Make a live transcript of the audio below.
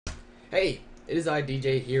Hey, it is I,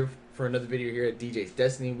 DJ, here for another video here at DJ's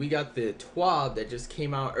Destiny. We got the TWAB that just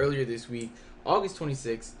came out earlier this week, August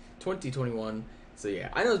 26th, 2021. So yeah,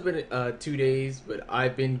 I know it's been 2 days, but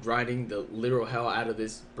I've been grinding the literal hell out of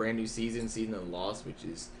this brand new season of Lost, which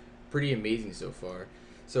is pretty amazing so far.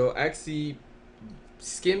 So I actually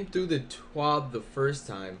skimmed through the TWAB the first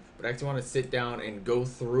time, but I actually want to sit down and go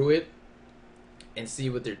through it and see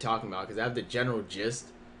what they're talking about, because I have the general gist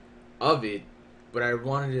of it, but I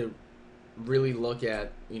wanted to really look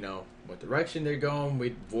at, what direction they're going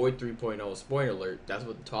with Void 3.0. Spoiler alert, that's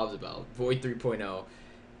what the TWAB's about. Void 3.0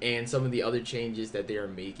 and some of the other changes that they are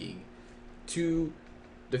making to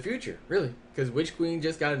the future, really. Because Witch Queen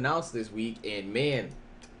just got announced this week, and man,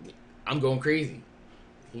 I'm going crazy.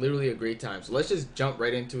 Literally a great time. So let's just jump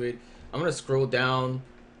right into it. I'm going to scroll down.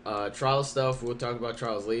 Trial stuff, we'll talk about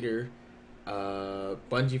trials later.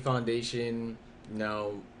 Bungie Foundation,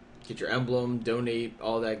 get your emblem, donate,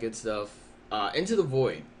 all that good stuff. Into the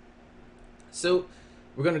Void. So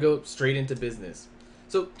we're gonna go straight into business.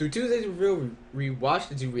 So through Tuesday's reveal, we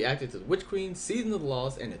watched and reacted to the Witch Queen, Season of the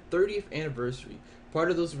Lost, and the 30th anniversary.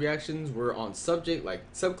 Part of those reactions were on subject like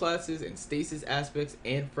subclasses and stasis aspects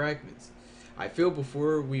and fragments. I feel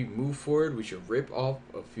before we move forward, we should rip off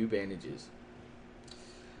a few bandages.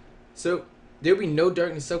 So there will be no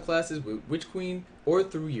darkness subclasses with Witch Queen or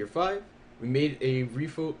through year 5. We made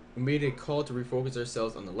a call to refocus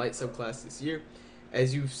ourselves on the light subclass this year.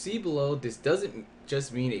 As you see below, this doesn't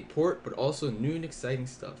just mean a port, but also new and exciting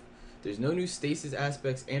stuff. There's no new stasis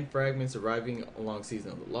aspects and fragments arriving along Season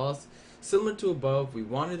of the Lost. Similar to above, we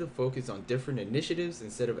wanted to focus on different initiatives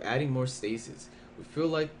instead of adding more stasis. We feel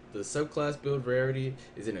like the subclass build rarity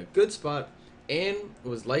is in a good spot and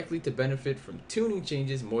was likely to benefit from tuning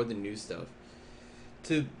changes more than new stuff.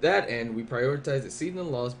 To that end, we prioritize the Season of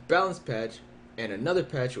the Lost balance patch and another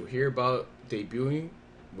patch you'll hear about debuting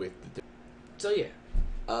with the... So yeah,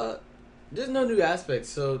 there's no new aspects.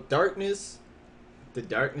 So darkness, the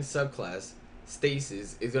darkness subclass,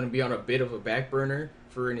 stasis, is going to be on a bit of a back burner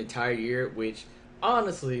for an entire year, which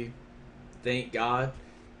honestly, thank God.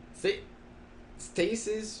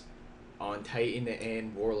 Stasis on Titan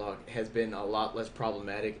and Warlock has been a lot less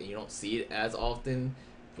problematic, and you don't see it as often.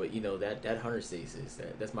 But that hunter stasis,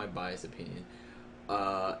 that's my biased opinion,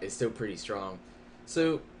 is still pretty strong.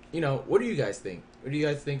 So what do you guys think? What do you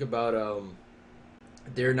guys think about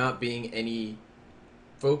there not being any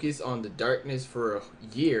focus on the darkness for a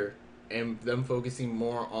year and them focusing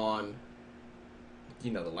more on the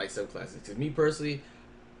light subclasses? Because me personally,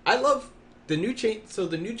 I love the new change. So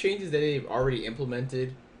the new changes that they've already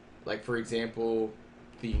implemented, like for example,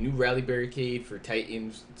 the new rally barricade for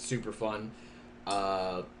Titans, super fun.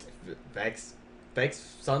 Vex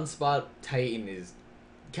Sunspot Titan is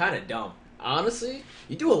kind of dumb. Honestly,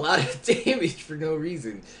 you do a lot of damage for no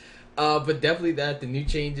reason. But definitely the new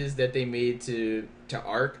changes that they made to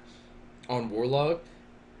Arc on Warlock,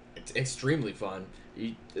 it's extremely fun.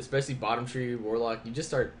 Especially bottom tree Warlock, you just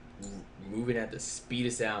start moving at the speed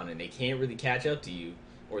of sound, and they can't really catch up to you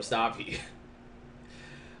or stop you.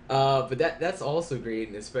 But that's also great,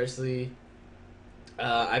 and especially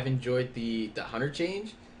I've enjoyed the hunter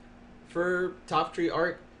change for top tree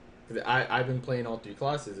arc, because I've been playing all 3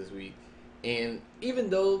 classes this week, and even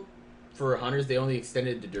though for hunters they only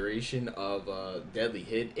extended the duration of deadly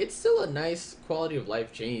hit, it's still a nice quality of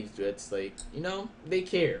life change. It's like they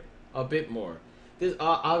care a bit more. There's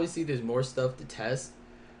obviously there's more stuff to test,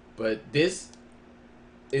 but this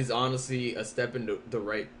is honestly a step in the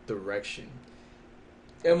right direction.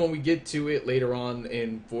 And when we get to it later on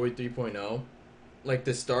in Void 3.0, like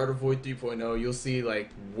the start of Void 3.0, you'll see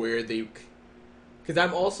like where they, because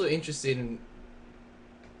I'm also interested in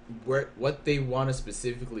what they want to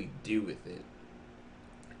specifically do with it.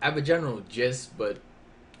 I have a general gist, but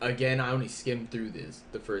again, I only skimmed through this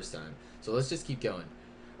the first time, so let's just keep going.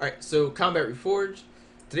 Alright, so Combat Reforged.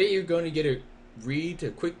 Today you're going to get a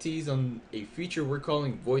quick tease on a feature we're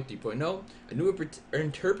calling Void 3.0, a new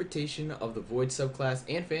interpretation of the Void subclass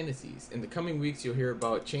and fantasies. In the coming weeks, you'll hear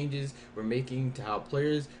about changes we're making to how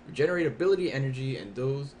players regenerate ability energy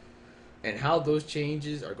and how those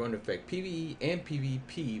changes are going to affect PvE and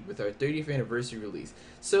PvP with our 30th anniversary release.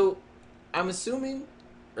 So I'm assuming,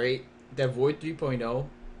 right, that Void 3.0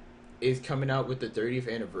 is coming out with the 30th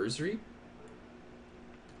anniversary,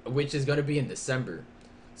 which is going to be in December.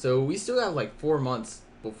 So we still have like 4 months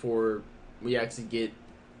before we actually get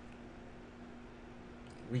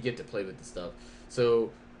to play with the stuff.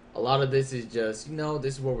 So a lot of this is just,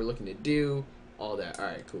 this is what we're looking to do, all that.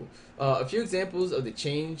 Alright, cool. A few examples of the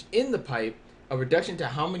change in the pipe: a reduction to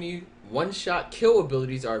how many one-shot kill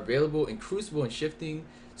abilities are available in Crucible and Shifting,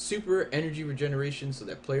 super energy regeneration so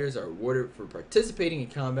that players are rewarded for participating in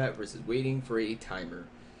combat versus waiting for a timer.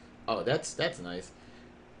 Oh, that's nice.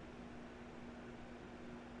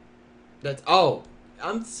 That's oh,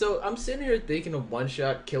 I'm sitting here thinking of one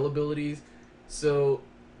shot kill abilities. So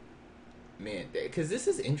man, because this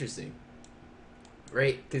is interesting,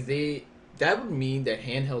 right? Because that would mean that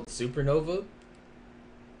handheld supernova,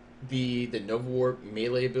 the Nova Warp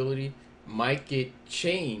melee ability, might get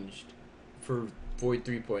changed for Void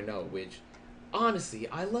 3.0, which honestly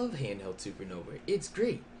I love handheld supernova. It's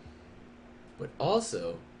great, but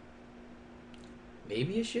also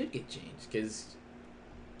maybe it should get changed because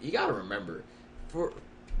you gotta remember for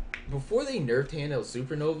before they nerfed handheld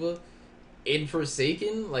supernova in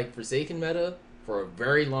Forsaken, like Forsaken meta, for a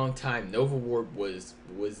very long time, Nova Warp was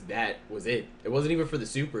it. It wasn't even for the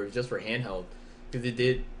super; it was just for handheld because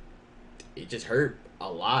it just hurt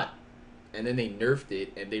a lot. And then they nerfed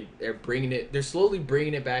it, and they're bringing it. They're slowly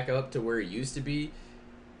bringing it back up to where it used to be,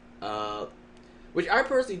 uh, which I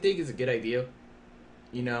personally think is a good idea.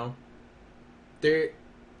 You know, there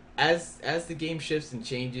as the game shifts and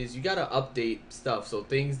changes, you gotta update stuff. So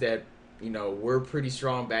things that were pretty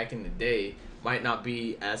strong back in the day might not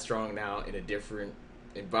be as strong now in a different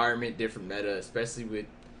environment, different meta, especially with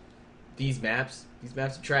these maps. These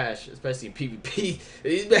maps are trash, especially in PvP.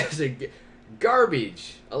 These maps are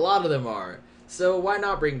garbage. A lot of them are. So why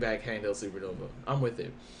not bring back handheld supernova? I'm with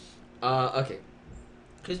it. Okay.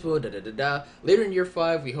 Later in year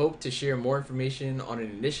 5, we hope to share more information on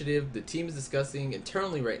an initiative the team is discussing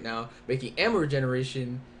internally right now, making ammo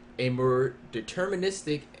regeneration a more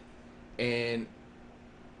deterministic and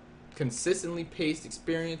consistently paced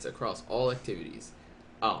experience across all activities.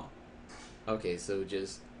 Oh, okay. So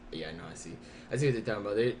just yeah, no, I see what they're talking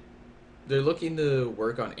about. They're looking to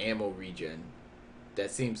work on ammo regen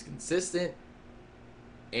that seems consistent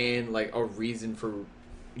and like a reason for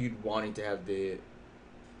you wanting to have the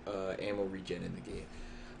ammo regen in the game.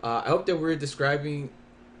 I hope that we're describing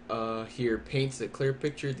here paints a clear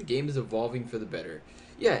picture. The game is evolving for the better.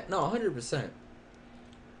 Yeah, no, 100%.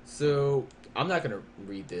 So I'm not gonna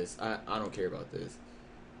read this. I don't care about this.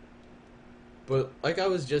 But like I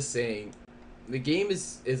was just saying, the game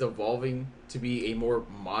is evolving to be a more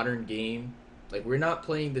modern game. Like we're not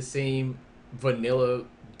playing the same vanilla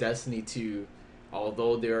Destiny 2,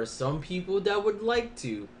 although there are some people that would like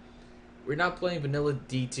to. We're not playing vanilla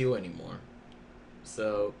D2 anymore.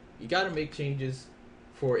 So you got to make changes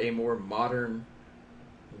for a more modern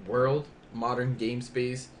world, modern game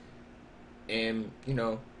space, and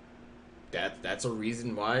that's a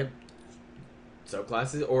reason why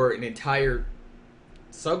subclasses or an entire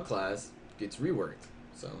subclass gets reworked.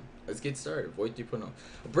 So let's get started. Void 3.0.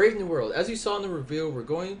 A Brave New World. As you saw in the reveal, we're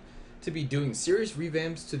going to be doing serious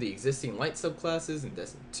revamps to the existing light subclasses in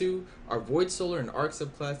Destiny 2. Our Void Solar and Arc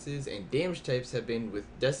subclasses and damage types have been with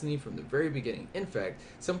Destiny from the very beginning. In fact,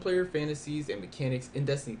 some player fantasies and mechanics in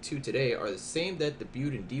Destiny 2 today are the same that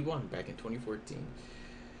debuted in D1 back in 2014.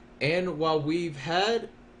 And while we've had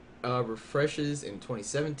refreshes in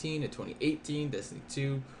 2017 and 2018, Destiny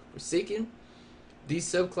 2 Forsaken, these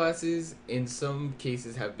subclasses in some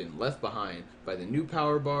cases have been left behind by the new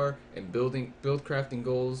power bar and build crafting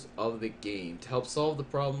goals of the game. To help solve the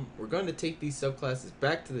problem, we're going to take these subclasses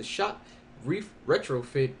back to the shop,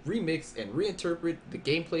 retrofit, remix, and reinterpret the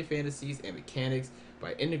gameplay fantasies and mechanics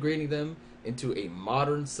by integrating them into a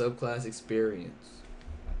modern subclass experience.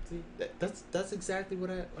 See, that's exactly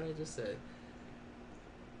what I just said.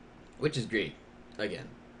 Which is great. Again,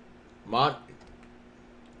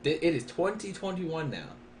 it is 2021 now.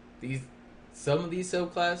 Some of these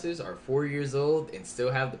subclasses are 4 years old and still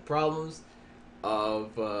have the problems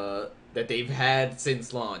of that they've had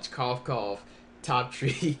since launch. Cough, cough. Top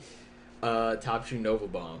tree, top tree Nova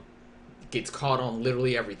Bomb gets caught on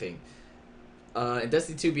literally everything. In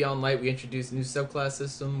Destiny 2 Beyond Light, we introduced a new subclass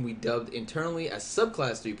system we dubbed internally as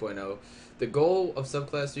Subclass 3.0. The goal of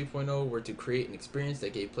Subclass 3.0 were to create an experience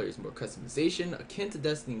that gave players more customization akin to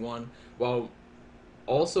Destiny 1, while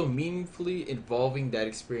also meaningfully involving that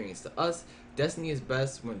experience. To us, Destiny is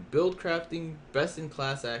best when build crafting,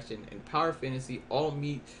 best-in-class action, and power fantasy all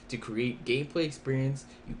meet to create gameplay experience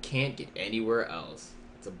you can't get anywhere else.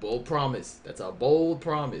 It's a bold promise. That's a bold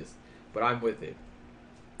promise, but I'm with it.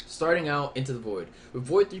 Starting out Into the Void. With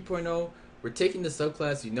Void 3.0, we're taking the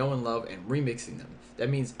subclass you know and love and remixing them. That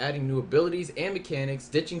means adding new abilities and mechanics,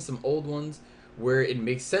 ditching some old ones where it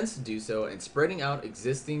makes sense to do so, and spreading out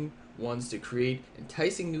existing ones to create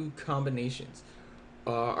enticing new combinations.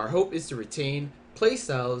 Our hope is to retain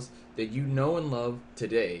playstyles that you know and love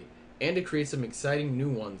today, and to create some exciting new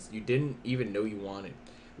ones you didn't even know you wanted.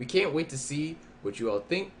 We can't wait to see what you all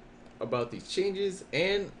think about these changes,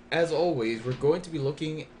 and as always, we're going to be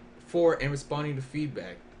looking for and responding to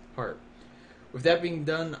feedback. Heart. With that being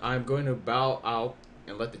done, I'm going to bow out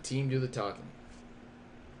and let the team do the talking.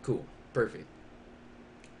 Cool. Perfect.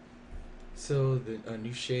 So the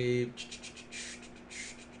new shape.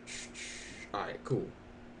 All right. Cool.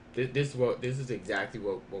 This is exactly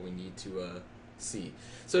what we need to see.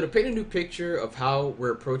 So to paint a new picture of how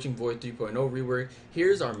we're approaching Void 3.0 rework,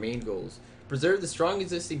 here's our main goals. Preserve the strong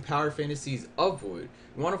existing power fantasies of Void.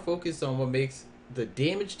 We want to focus on what makes the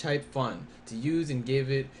damage type fun to use and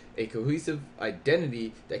give it a cohesive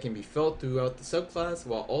identity that can be felt throughout the subclass,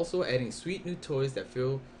 while also adding sweet new toys that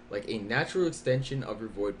feel like a natural extension of your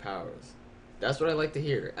Void powers. That's what I like to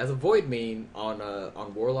hear. As a Void main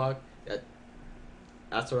on Warlock,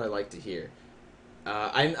 that's what I like to hear.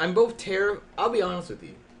 I'm both I'll be honest with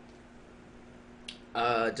you.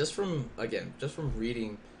 Just from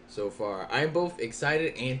reading so far, I'm both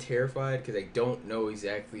excited and terrified because I don't know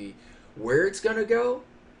exactly where it's gonna go,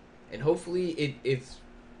 and hopefully it's.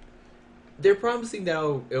 They're promising that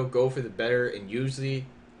it'll go for the better, and usually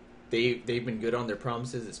they've been good on their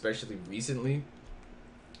promises, especially recently.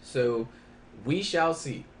 So we shall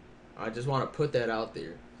see. I just want to put that out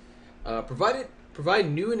there. Provide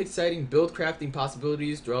new and exciting build crafting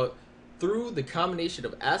possibilities through the combination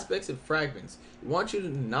of aspects and fragments. We want you to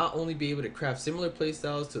not only be able to craft similar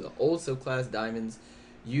playstyles to the old subclass diamonds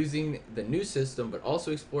using the new system, but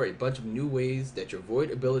also explore a bunch of new ways that your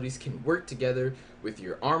Void abilities can work together with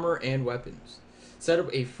your armor and weapons. Set up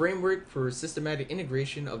a framework for systematic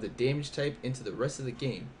integration of the damage type into the rest of the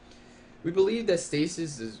game. We believe that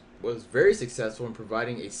Stasis was very successful in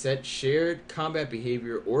providing a set shared combat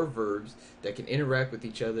behavior or verbs that can interact with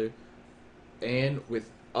each other and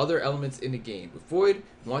with other elements in the game. With Void,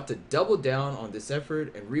 we want to double down on this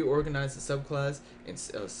effort and reorganize the subclass in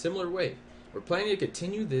a similar way. We're planning to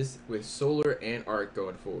continue this with Solar and Arc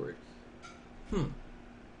going forward.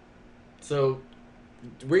 So,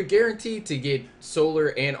 we're guaranteed to get Solar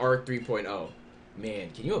and Arc 3.0.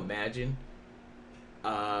 Man, can you imagine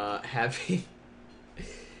having...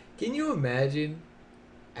 Can you imagine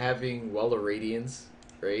having Well of Radiance,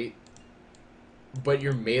 right? But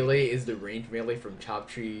your melee is the range melee from Chop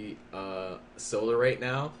Tree Solar right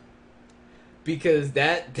now? Because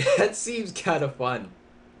that seems kind of fun.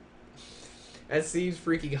 That seems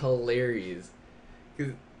freaking hilarious.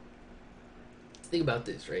 Because think about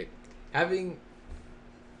this, right?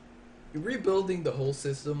 Rebuilding the whole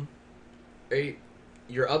system, right?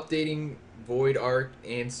 You're updating Void, Arc,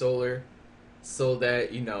 and Solar so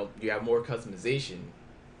that, you have more customization,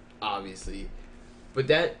 obviously. But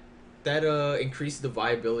that increases the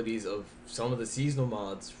viabilities of some of the seasonal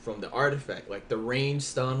mods from the artifact, like the range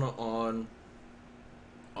stun on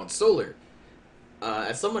Solar.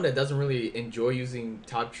 As someone that doesn't really enjoy using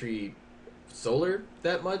Top Tree Solar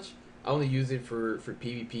that much, I only use it for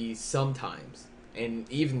PvP sometimes, and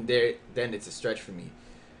even then it's a stretch for me.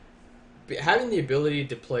 But having the ability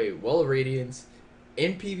to play Well of Radiance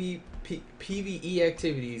in PvE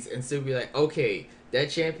activities and still be like, okay, that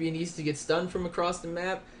champion needs to get stunned from across the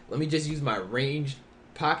map, let me just use my ranged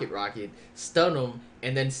pocket rocket, stun them,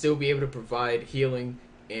 and then still be able to provide healing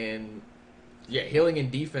and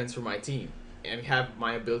defense for my team, and have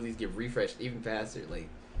my abilities get refreshed even faster. Like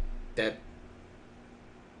that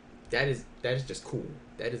is just cool.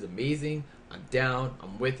 That is amazing. I'm down.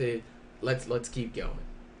 I'm with it. Let's keep going.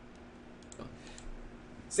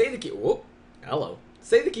 Say the key. Whoop. Hello.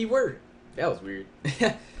 Say the key word. That was weird.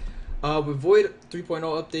 With Void 3.0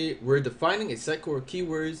 update, we're defining a set core of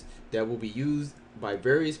keywords that will be used by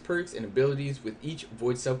various perks and abilities with each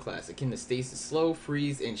Void subclass, akin to Stasis Slow,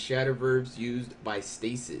 Freeze, and Shatter verbs used by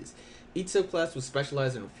Stasis. Each subclass will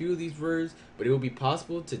specialize in a few of these verbs, but it will be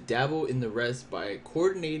possible to dabble in the rest by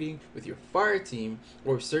coordinating with your fire team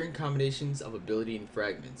or certain combinations of ability and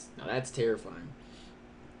fragments. Now that's terrifying.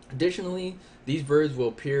 Additionally, these verbs will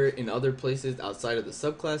appear in other places outside of the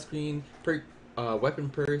subclass screen, weapon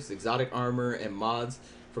perks, exotic armor, and mods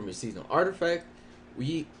from your seasonal artifact.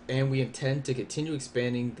 We intend to continue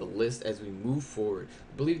expanding the list as we move forward.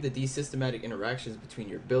 We believe that these systematic interactions between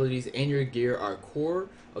your abilities and your gear are core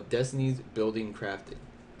of Destiny's building and crafting.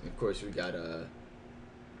 And of course, we got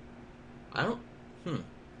I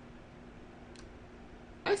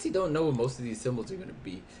actually don't know what most of these symbols are going to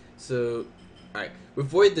be. So, alright. With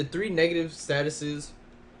Void, the 3 negative statuses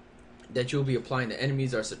that you'll be applying to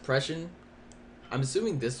enemies are suppression. I'm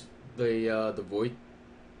assuming the void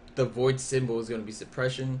symbol is going to be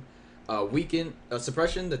suppression.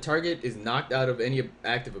 Suppression. The target is knocked out of any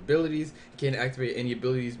active abilities. You can't activate any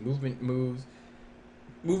abilities, movement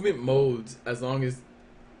modes, as long as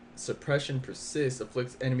suppression persists,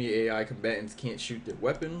 afflicts enemy AI combatants can't shoot their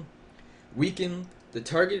weapon. Weaken the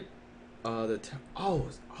target. Oh,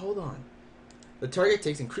 hold on. The target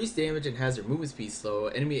takes increased damage and has their movement speed slow.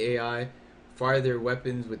 Enemy AI fire their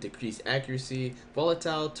weapons with decreased accuracy.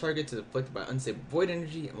 Volatile target is afflicted by unstable void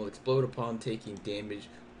energy and will explode upon taking damage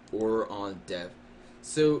or on death.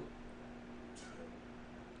 So,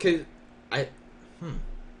 cause I,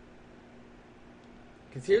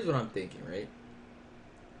 cause here's what I'm thinking, right?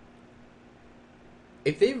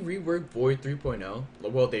 If they rework Void 3.0,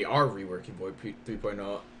 well, they are reworking Void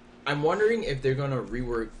 3.0. I'm wondering if they're gonna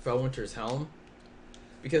rework Felwinter's Helm,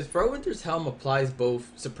 because Felwinter's Helm applies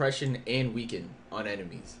both suppression and weaken on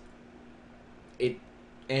enemies. It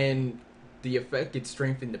and the effect gets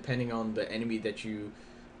strengthened depending on the enemy that you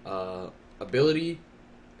ability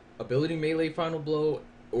melee final blow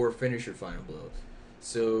or finisher final blow.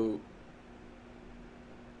 So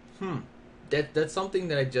that's something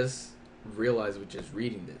that I just realized with just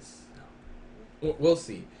reading this. We'll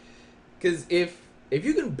see, because if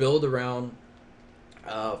you can build around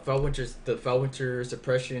the Felwinter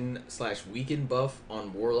suppression slash weaken buff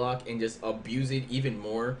on Warlock and just abuse it even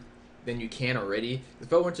more than you can already. The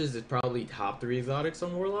Felwinter is probably top 3 exotics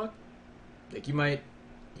on Warlock. Like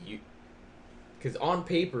because on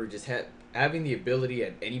paper, just having the ability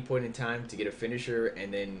at any point in time to get a finisher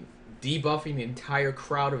and then debuffing the entire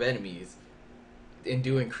crowd of enemies and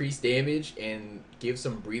do increased damage and give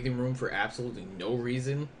some breathing room for absolutely no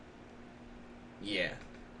reason. Yeah,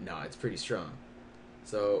 no, it's pretty strong.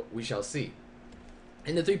 So we shall see.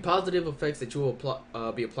 And the 3 positive effects that you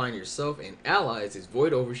will be applying to yourself and allies is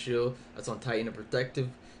Void Overshield, that's on Titan, a protective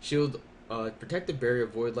shield, protective barrier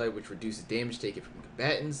of Void Light, which reduces damage taken from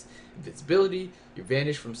combatants, invincibility, you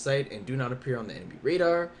vanish from sight and do not appear on the enemy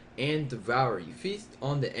radar, and Devour, you feast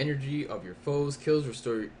on the energy of your foes, kills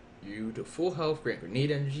restore you to full health, grant grenade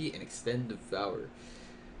energy, and extend Devour.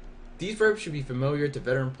 These verbs should be familiar to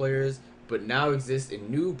veteran players, but now exist in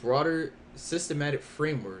new, broader, systematic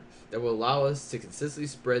framework that will allow us to consistently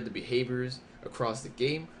spread the behaviors across the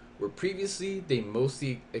game, where previously they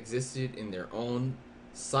mostly existed in their own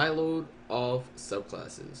siloed off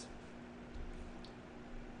subclasses.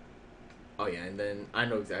 Oh yeah, and then I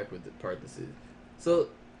know exactly what the part this is. So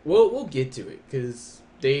we'll get to it because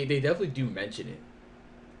they definitely do mention it,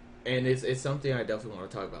 and it's something I definitely want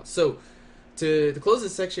to talk about. So to close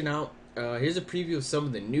this section out, here's a preview of some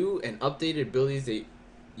of the new and updated abilities that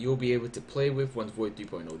you'll be able to play with once Void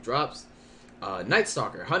 3.0 drops. Night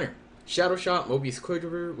Stalker, Hunter, Shadow Shot, Mobius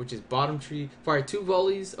Quiver, which is bottom tree, fire 2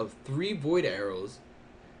 volleys of 3 void arrows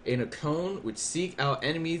in a cone which seek out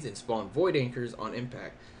enemies and spawn void anchors on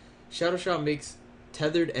impact. Shadow Shot makes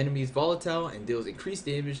tethered enemies volatile and deals increased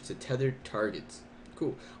damage to tethered targets.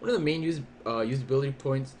 Cool. One of the main usability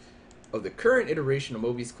points of the current iteration of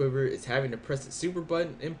Mobius Quiver is having to press the super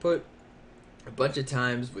button input a bunch of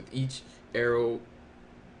times with each arrow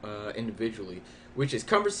individually, which is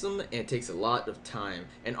cumbersome and takes a lot of time,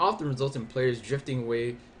 and often results in players drifting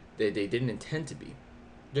away that they didn't intend to be,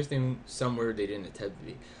 drifting somewhere they didn't intend to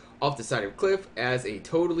be, off the side of a cliff. As a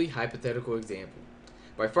totally hypothetical example,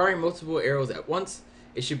 by firing multiple arrows at once,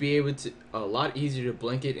 it should be able to a lot easier to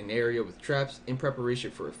blanket an area with traps in preparation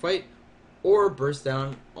for a fight, or burst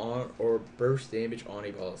damage on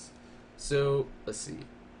a boss. So let's see,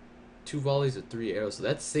 2 volleys of 3 arrows, so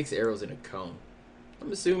that's 6 arrows in a cone.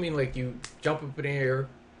 I'm assuming like you jump up in the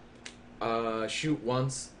air, shoot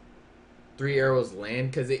once, 3 arrows land,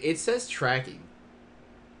 because it says tracking.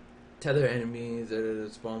 Tether enemies that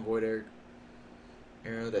spawn void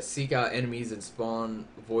arrow that seek out enemies and spawn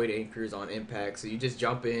void anchors on impact. So you just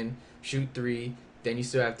jump in, shoot 3, then you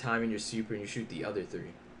still have time in your super and you shoot the other 3.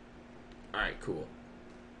 Alright, cool.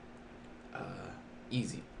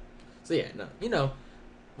 Easy. So yeah, no,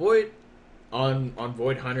 Void on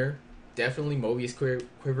Void Hunter, definitely Mobius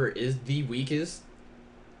Quiver is the weakest.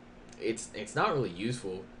 It's not really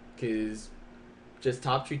useful because just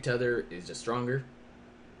top tree tether is just stronger,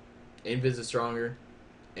 invis is stronger,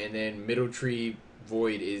 and then middle tree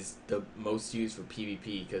void is the most used for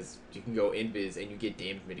PvP because you can go invis and you get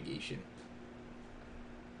damage mitigation.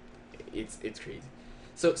 It's crazy.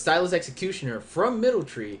 So Stylus Executioner from middle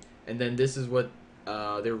tree, and then this is what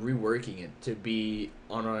they're reworking it to be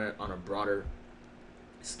on a broader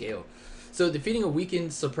scale. So defeating a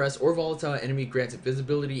weakened, suppressed, or volatile enemy grants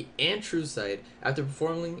invisibility and true sight. After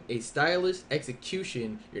performing a Stylus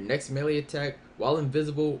Execution, your next melee attack, while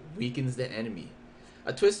invisible, weakens the enemy.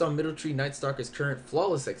 A twist on Middle Tree Night Stalker's current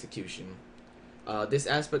Flawless Execution. This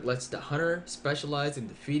aspect lets the Hunter specialize in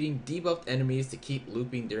defeating debuffed enemies to keep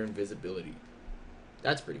looping their invisibility.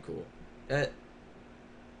 That's pretty cool.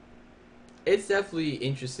 it's definitely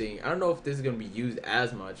interesting. I don't know if this is gonna be used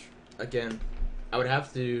as much. Again, I would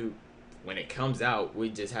have to, when it comes out, we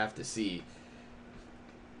just have to see.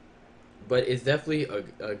 But it's definitely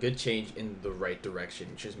a good change in the right direction.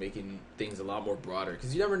 It's just making things a lot more broader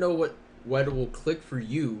because you never know what will click for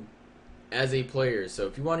you as a player. So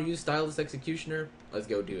if you want to use Stylus Executioner, let's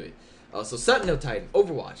go do it. So Sentinel Titan,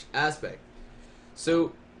 Overwatch, Aspect.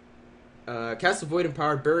 So cast a Void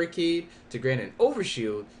Empowered Barricade to grant an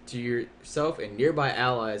Overshield to yourself and nearby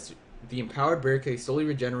allies. The Empowered Barricade slowly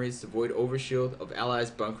regenerates the Void Overshield of allies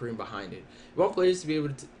bunkering behind it. You want players to be able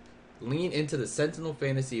to lean into the Sentinel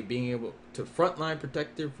fantasy of being able to frontline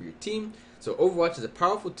protector for your team. So Overwatch is a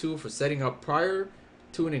powerful tool for setting up prior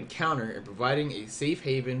to an encounter and providing a safe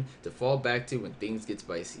haven to fall back to when things get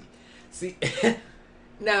spicy. See,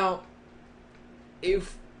 now,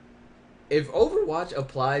 if Overwatch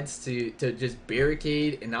applied to just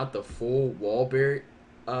barricade and not the full wall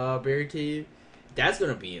barricade, that's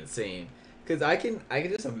gonna be insane. Cause I can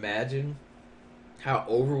just imagine how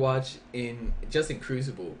Overwatch in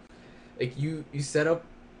Crucible, like you set up,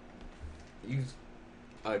 you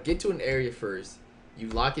get to an area first, you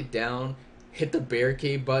lock it down, hit the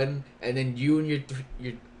barricade button, and then you and your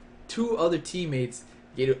two other teammates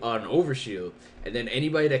get an overshield, and then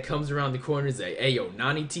anybody that comes around the corner is like, "Hey, yo,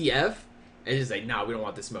 Nani TF," and it's like, "Nah, we don't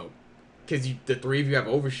want the smoke," because the three of you have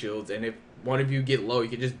overshields, and if one of you get low, you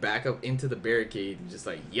can just back up into the barricade and just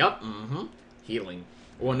like, "Yup, healing."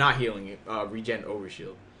 Well, not healing, regen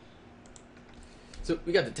overshield. So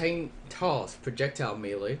we got the Titan Toss projectile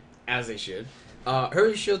melee, as they should.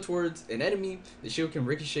 Hurry shield towards an enemy. The shield can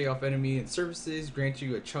ricochet off enemy and surfaces, grant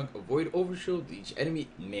you a chunk of void overshield to each enemy.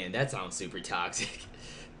 Man, that sounds super toxic.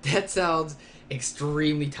 That sounds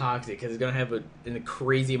extremely toxic because it's gonna have a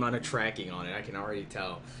crazy amount of tracking on it. I can already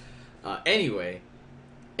tell. Anyway,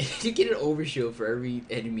 you get an overshield for every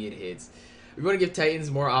enemy it hits. We want to give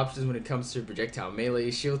Titans more options when it comes to projectile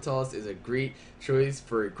melee. Shield Toss is a great choice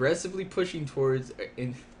for aggressively pushing forward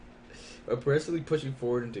into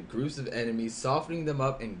groups of enemies, softening them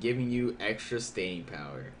up and giving you extra staying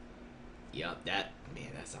power. Yup, that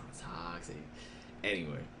sounds toxic.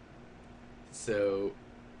 Anyway, so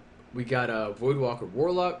we got a Voidwalker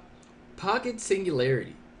Warlock, Pocket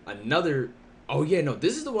Singularity. Another. Oh yeah, no,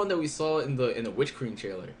 this is the one that we saw in the Witch Queen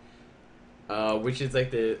trailer. Which is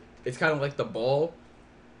like it's kind of like the ball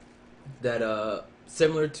that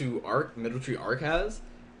similar to Middle Tree Arc has,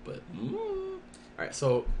 but alright,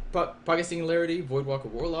 so Pocket Singularity, Voidwalker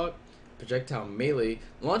Warlock, projectile melee,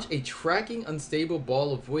 launch a tracking unstable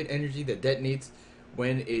ball of void energy that detonates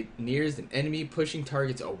when it nears an enemy, pushing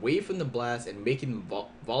targets away from the blast and making them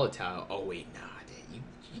volatile. Oh wait, nah, you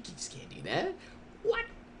just can't do that. What?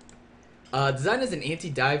 Designed as an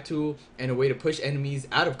anti-dive tool and a way to push enemies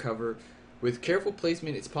out of cover. With careful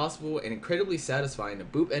placement, it's possible and incredibly satisfying to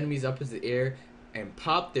boop enemies up into the air and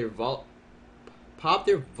pop their volatile.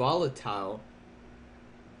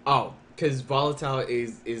 Oh, because volatile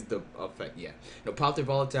is the effect. Yeah, no, pop their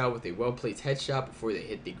volatile with a well-placed headshot before they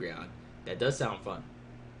hit the ground. That does sound fun.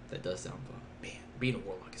 Man, being a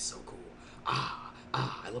warlock is so cool.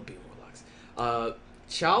 I love being warlocks.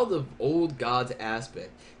 Child of Old Gods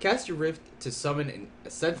Aspect. Cast your rift to summon a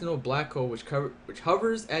sentinel black hole which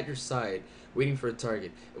hovers at your side, waiting for a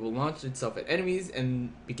target. It will launch itself at enemies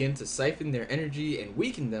and begin to siphon their energy and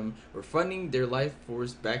weaken them, refunding their life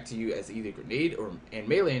force back to you as either grenade and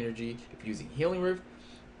melee energy if you're using healing rift,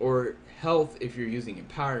 or health if you're using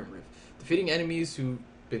empowering rift. Defeating enemies who've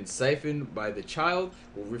been siphoned by the child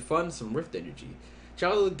will refund some rift energy.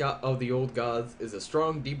 Child of the Old Gods is a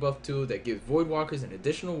strong debuff tool that gives Voidwalkers an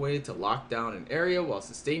additional way to lock down an area while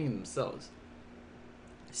sustaining themselves.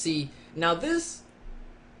 See, now this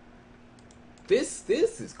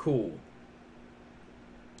is cool.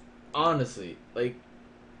 Honestly, like,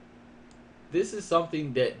 this is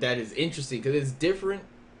something that is interesting because it's different.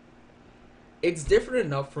 It's different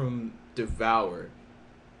enough from Devour.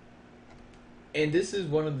 And this is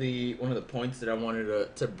one of the points that I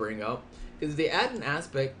wanted to bring up. Is they add an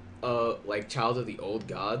aspect of like Child of the Old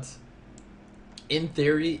Gods. In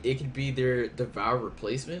theory, it could be their Devour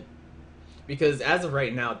replacement, because as of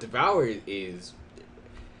right now, Devour is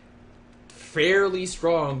fairly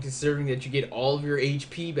strong considering that you get all of your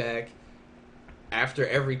HP back after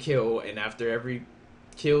every kill, and after every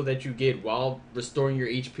kill that you get while restoring your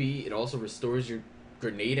HP, it also restores your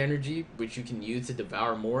grenade energy, which you can use to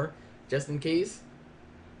devour more, just in case.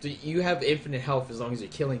 So you have infinite health as long as you're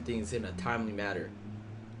killing things in a timely manner,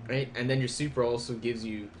 right? And then your super also gives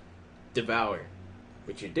you Devour,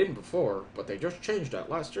 which you didn't before, but they just changed that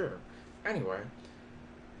last year. Anyway,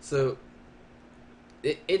 so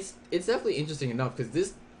it's definitely interesting enough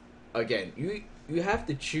because again, you have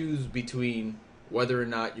to choose between whether or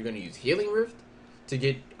not you're going to use Healing Rift to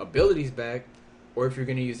get abilities back, or if you're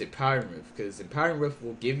going to use Empowering Rift, because Empowering Rift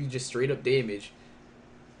will give you just straight up damage,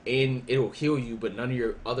 and it'll heal you, but none of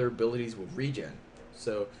your other abilities will regen.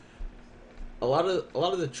 So a lot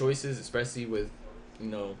of the choices, especially with, you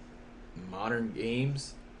know, modern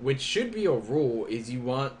games, which should be a rule, is you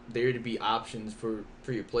want there to be options for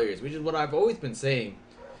your players, which is what I've always been saying,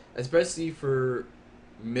 especially for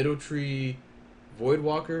Middle Tree,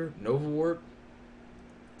 Voidwalker, Nova Warp.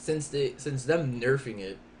 Since them nerfing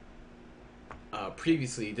it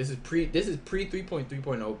previously, this is pre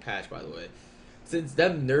 3.3.0 patch, by the way. Since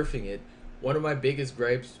them nerfing it, one of my biggest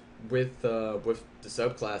gripes with the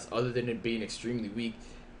subclass, other than it being extremely weak,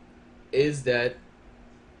 is that,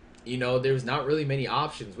 you know, there's not really many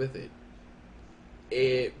options with it.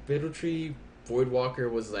 Middle Tree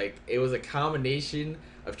Voidwalker was like, it was a combination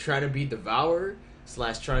of trying to be Devourer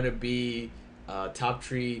slash trying to be Top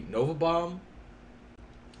Tree Nova Bomb.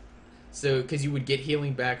 So, because you would get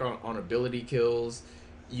healing back on ability kills,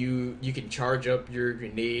 you can charge up your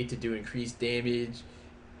grenade to do increased damage,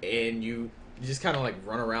 and you just kind of like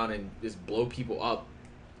run around and just blow people up,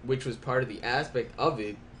 which was part of the aspect of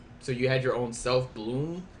it. So you had your own self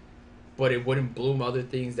bloom, but it wouldn't bloom other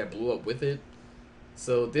things that blew up with it.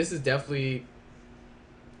 So this is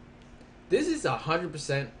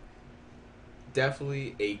 100%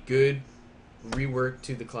 definitely a good rework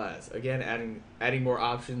to the class. Again, adding more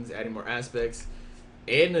options, adding more aspects,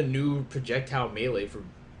 and a new projectile melee for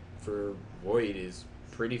Void is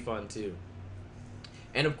pretty fun too.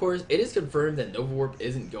 And of course, it is confirmed that Nova Warp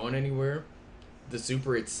isn't going anywhere. The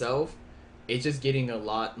super itself, it's just getting a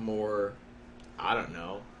lot more, I don't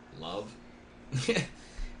know, love.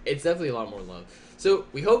 It's definitely a lot more love. So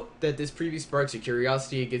we hope that this preview sparks your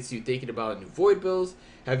curiosity. It gets you thinking about new Void builds.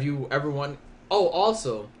 Have you ever won? Oh,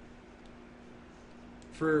 also,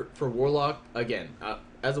 for Warlock, again,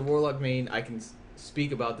 as a Warlock main, I can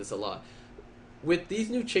speak about this a lot. With these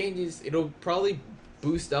new changes, it'll probably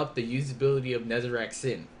boost up the usability of Nezarec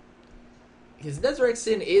Sin. Because Nezarec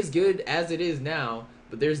Sin is good as it is now,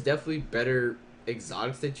 but there's definitely better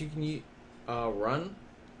exotics that you can run.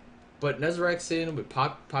 But Nezarec Sin with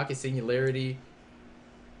Pocket Singularity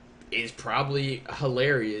is probably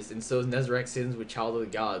hilarious, and so is Nezarec Sins with Child of the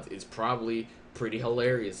Gods. It's probably pretty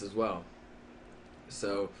hilarious as well.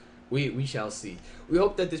 So we shall see. We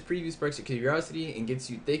hope that this preview sparks your curiosity and gets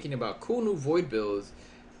you thinking about cool new Void builds.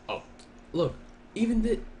 Oh, look, even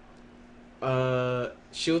the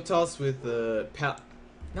Shield Toss with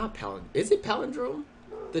not Palindrome. Is it Palindrome?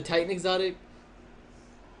 The Titan exotic?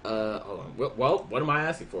 Hold on. Well, what am I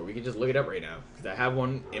asking for? We can just look it up right now, because I have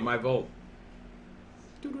one in my vault.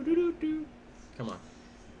 Come on.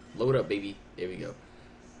 Load up, baby. There we go.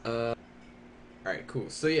 Alright, cool.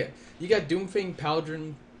 So yeah, you got Doomfang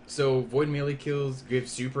Paladin. So Void melee kills give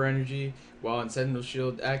super energy, while on Sentinel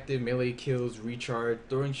Shield active, melee kills recharge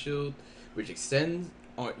Throwing Shield, which extends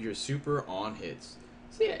on your super on hits.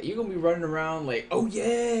 So yeah, you're gonna be running around like, oh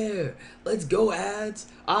yeah, let's go ads.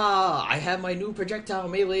 I have my new projectile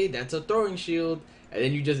melee, that's a Throwing Shield. And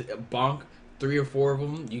then you just bonk 3 or 4 of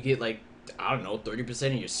them. You get like, I don't know, 30%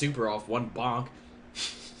 of your super off one bonk.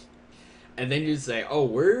 And then you say, oh,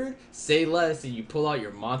 word? Say less, and you pull out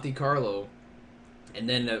your Monte Carlo. And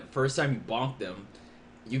then the first time you bonk them,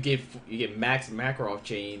 you get max Makarov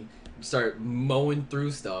chain, start mowing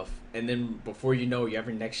through stuff, and then before you know, you have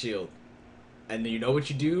your next shield. And then you know what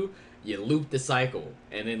you do? You loop the cycle,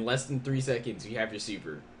 and in less than 3 seconds, you have your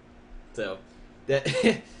super. So,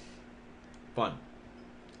 that fun.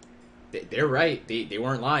 They're right. They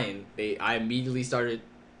weren't lying. I immediately started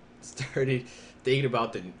thinking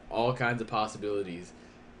about all kinds of possibilities,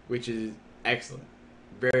 which is excellent.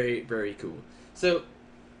 Very, very cool. So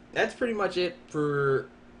that's pretty much it for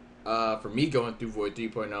me going through Void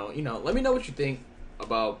 3.0. You know, let me know what you think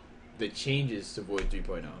about the changes to Void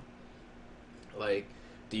 3.0. Like,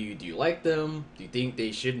 do you like them? Do you think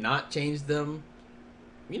they should not change them?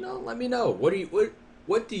 You know, let me know. What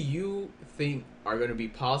do you think are going to be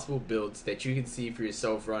possible builds that you can see for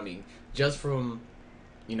yourself running just from,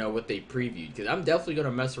 you know, what they previewed? Because I'm definitely going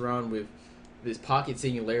to mess around with this Pocket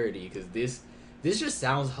Singularity, because this just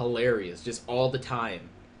sounds hilarious just all the time.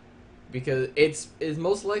 Because it's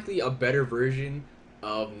most likely a better version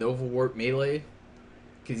of Nova Warp Melee.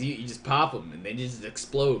 Because you just pop them and they just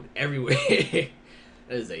explode everywhere. That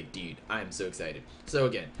is like, dude, I'm so excited. So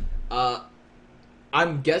again,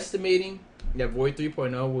 I'm guesstimating that Void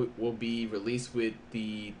 3.0 will be released with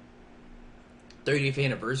the 30th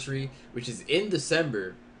anniversary, which is in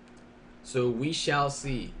December. So we shall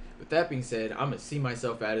see. with that being said, I'm gonna see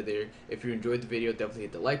myself out of there. If you enjoyed the video, definitely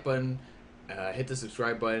hit the like button. Hit the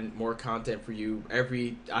subscribe button. More content for you.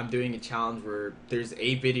 I'm doing a challenge where there's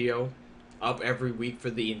a video up every week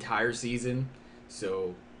for the entire season.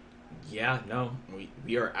 So yeah, no,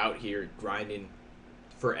 we are out here grinding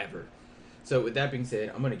forever. So with that being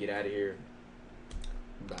said, I'm gonna get out of here.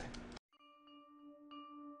 Bye.